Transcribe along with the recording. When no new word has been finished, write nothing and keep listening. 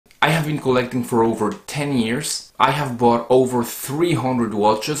I have been collecting for over 10 years. I have bought over 300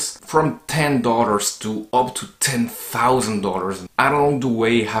 watches from $10 to up to $10,000. And along the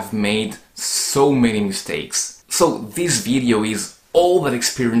way have made so many mistakes. So this video is all that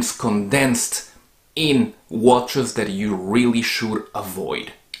experience condensed in watches that you really should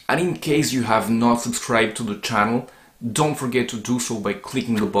avoid. And in case you have not subscribed to the channel, don't forget to do so by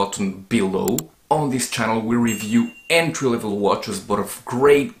clicking the button below. On this channel we review entry-level watches but of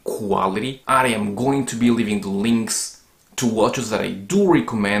great quality. I am going to be leaving the links to watches that I do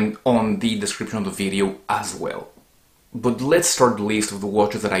recommend on the description of the video as well. But let's start the list of the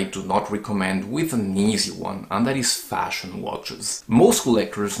watches that I do not recommend with an easy one, and that is fashion watches. Most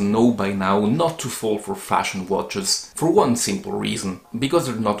collectors know by now not to fall for fashion watches for one simple reason: because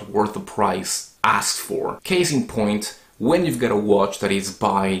they're not worth the price asked for. Case in point, when you've got a watch that is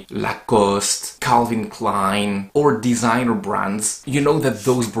by Lacoste, Calvin Klein or designer brands, you know that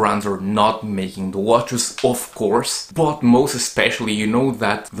those brands are not making the watches, of course, but most especially you know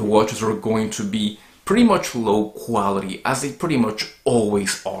that the watches are going to be pretty much low quality, as they pretty much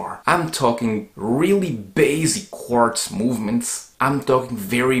always are. I'm talking really basic quartz movements, I'm talking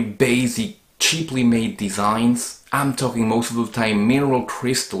very basic cheaply made designs, I'm talking most of the time mineral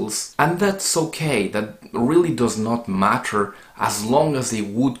crystals, and that's okay, that really does not matter as long as they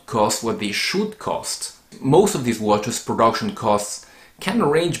would cost what they should cost. Most of these watches production costs can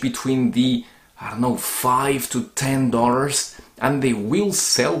range between the, I don't know, $5 to $10, and they will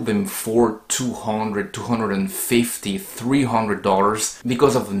sell them for $200, $250, $300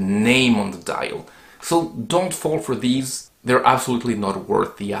 because of the name on the dial. So don't fall for these, they're absolutely not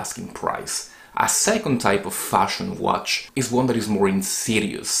worth the asking price. A second type of fashion watch is one that is more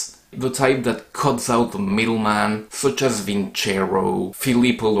insidious. The type that cuts out the middleman, such as Vincero,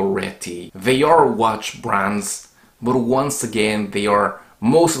 Filippo Loretti. They are watch brands, but once again they are,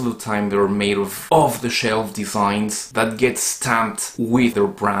 most of the time they're made of off-the-shelf designs that get stamped with their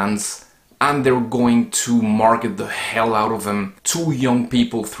brands, and they're going to market the hell out of them to young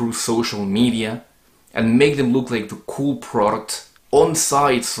people through social media and make them look like the cool product. On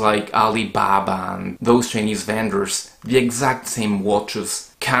sites like Alibaba and those Chinese vendors, the exact same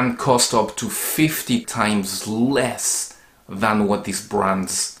watches can cost up to 50 times less than what these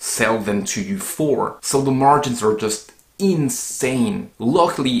brands sell them to you for. So the margins are just insane.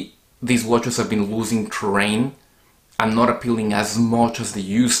 Luckily, these watches have been losing terrain and not appealing as much as they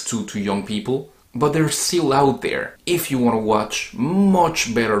used to young people, but they're still out there. If you want a watch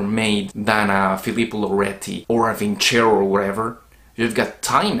much better made than a Filippo Loretti or a Vincero or whatever, you've got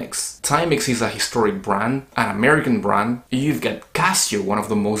Timex. Timex is a historic brand, an American brand. You've got Casio, one of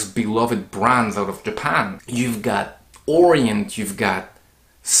the most beloved brands out of Japan. You've got Orient, you've got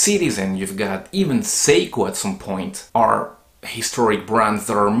Citizen, you've got even Seiko at some point, are historic brands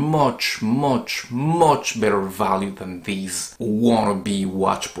that are much better value than these wannabe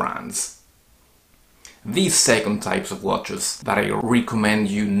watch brands. These second types of watches that I recommend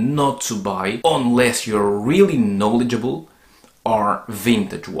you not to buy unless you're really knowledgeable are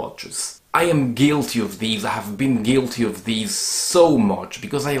vintage watches. I am guilty of these, I have been guilty of these so much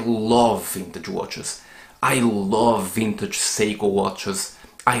because I love vintage watches. I love vintage Seiko watches,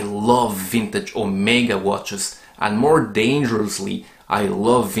 I love vintage Omega watches, and more dangerously, I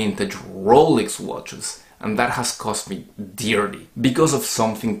love vintage Rolex watches, and that has cost me dearly because of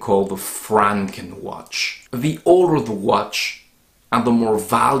something called the Franken watch. The older the watch and the more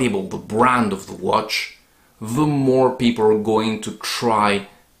valuable the brand of the watch, the more people are going to try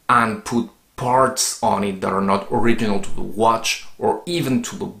and put parts on it that are not original to the watch or even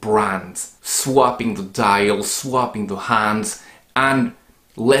to the brand, swapping the dial, swapping the hands, and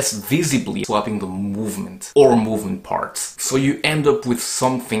less visibly swapping the movement or movement parts. So you end up with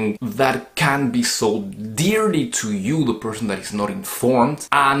something that can be sold dearly to you, the person that is not informed,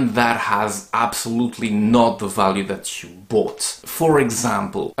 and that has absolutely not the value that you bought. For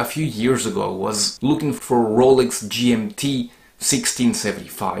example, a few years ago I was looking for Rolex GMT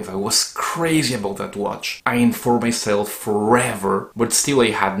 1675. I was crazy about that watch. I informed myself forever, but still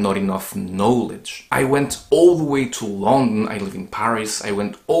I had not enough knowledge. I went all the way to London, I live in Paris, I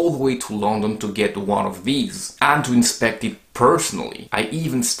went all the way to London to get one of these and to inspect it personally. I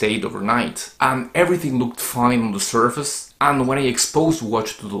even stayed overnight and everything looked fine on the surface, and when I exposed the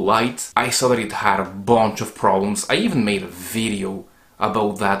watch to the light I saw that it had a bunch of problems. I even made a video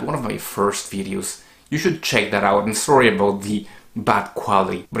about that, one of my first videos. You should check that out, and sorry about the bad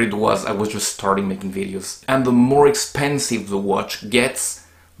quality, but I was just starting making videos. And the more expensive the watch gets,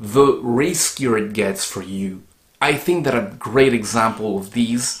 the riskier it gets for you. I think that a great example of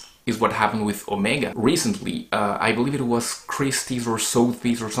these is what happened with Omega. Recently, I believe it was Christie's or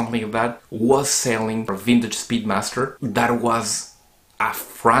Sotheby's or something like that, was selling a vintage Speedmaster that was a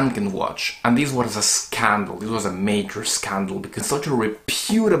Franken watch. And this was a scandal, this was a major scandal, because such a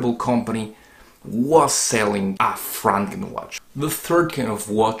reputable company was selling a Franken watch. The third kind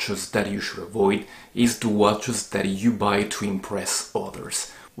of watches that you should avoid is the watches that you buy to impress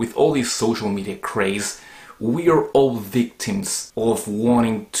others. With all this social media craze, we are all victims of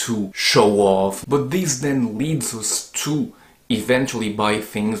wanting to show off, but this then leads us to eventually buy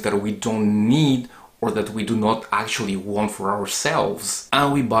things that we don't need or that we do not actually want for ourselves,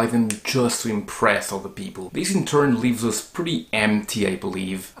 and we buy them just to impress other people. This in turn leaves us pretty empty, I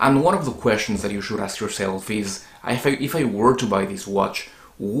believe. And one of the questions that you should ask yourself is, if I were to buy this watch,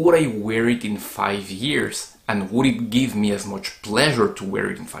 would I wear it in 5 years? And would it give me as much pleasure to wear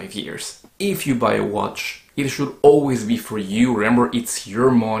it in 5 years? If you buy a watch, it should always be for you. Remember, it's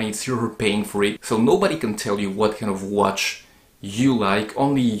your money, it's you who are paying for it, so nobody can tell you what kind of watch you like,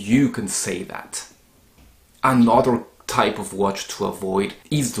 only you can say that. Another type of watch to avoid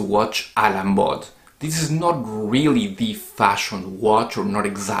is the watch à la mode. This is not really the fashion watch, or not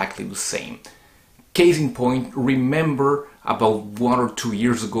exactly the same. Case in point, remember about 1 or 2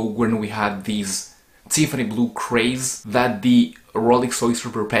 years ago when we had these Tiffany blue craze that the Rolex Oyster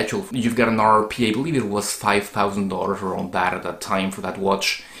Perpetual, you've got an RRP, I believe it was $5,000 around that at that time for that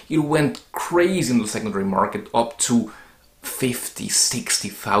watch. It went crazy in the secondary market, up to $50,000,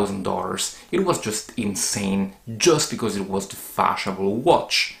 $60,000. It was just insane, just because it was the fashionable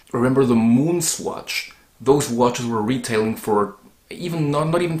watch. Remember the Moonswatch? Those watches were retailing for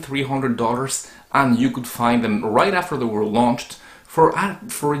not even $300, and you could find them right after they were launched for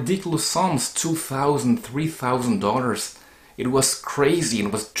ridiculous sums, $2,000, $3,000. It was crazy, and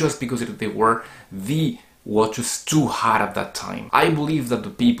it was just because they were the watches too hot at that time. I believe that the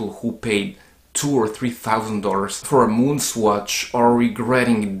people who paid $2,000 or $3,000 for a Moonswatch are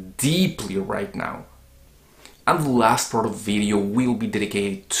regretting it deeply right now. And the last part of the video will be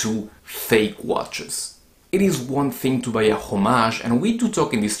dedicated to fake watches. It is one thing to buy a Homage, and we do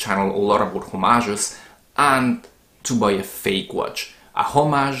talk in this channel a lot about Homages, and to buy a fake watch. A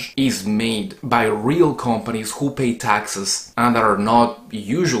Homage is made by real companies who pay taxes and that are not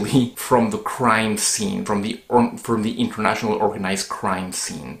usually from the crime scene, from the international organized crime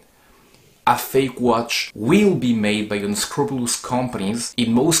scene. A fake watch will be made by unscrupulous companies.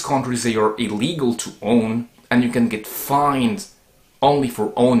 In most countries they are illegal to own, and you can get fined only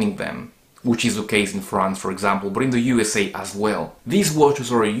for owning them, which is the case in France, for example, but in the USA as well. These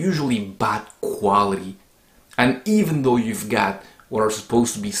watches are usually bad quality, and even though you've got what are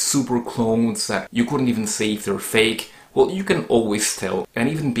supposed to be super clones that you couldn't even say if they're fake, well, you can always tell, and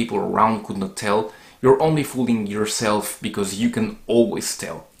even people around could not tell. You're only fooling yourself because you can always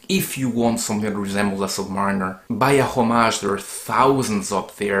tell. If you want something that resembles a Submariner, buy a Homage. There are thousands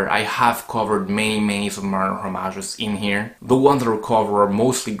up there. I have covered many Submariner Homages in here. The ones that are covered are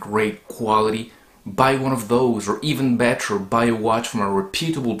mostly great quality. Buy one of those, or even better, buy a watch from a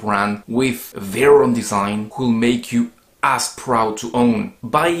reputable brand with their own design who will make you as proud to own.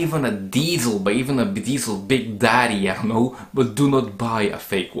 Buy even a diesel, Big Daddy, I don't know, but do not buy a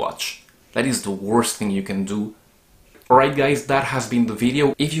fake watch. That is the worst thing you can do. Alright guys, that has been the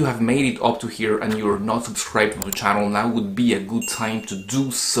video. If you have made it up to here and you are not subscribed to the channel, now would be a good time to do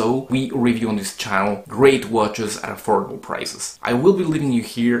so. We review on this channel great watches at affordable prices. I will be leaving you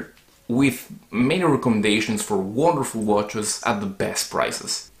here with many recommendations for wonderful watches at the best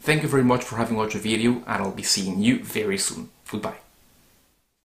prices. Thank you very much for having watched the video, and I'll be seeing you very soon. Goodbye.